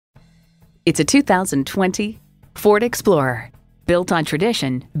It's a 2020 Ford Explorer. Built on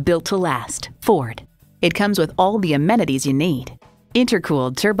tradition, built to last. Ford. It comes with all the amenities you need.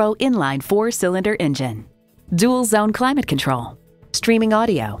 Intercooled turbo inline 4-cylinder engine. Dual zone climate control. Streaming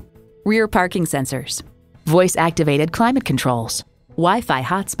audio. Rear parking sensors. Voice-activated climate controls. Wi-Fi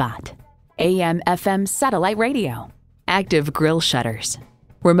hotspot. AM/FM satellite radio. Active grille shutters.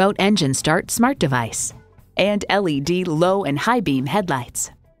 Remote engine start smart device. And LED low and high beam headlights.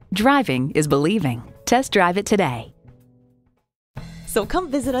 Driving is believing. Test drive it today. So come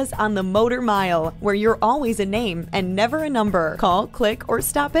visit us on the Motor Mile, where you're always a name and never a number. Call, click, or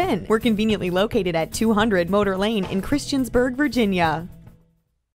stop in. We're conveniently located at 200 Motor Lane in Christiansburg, Virginia.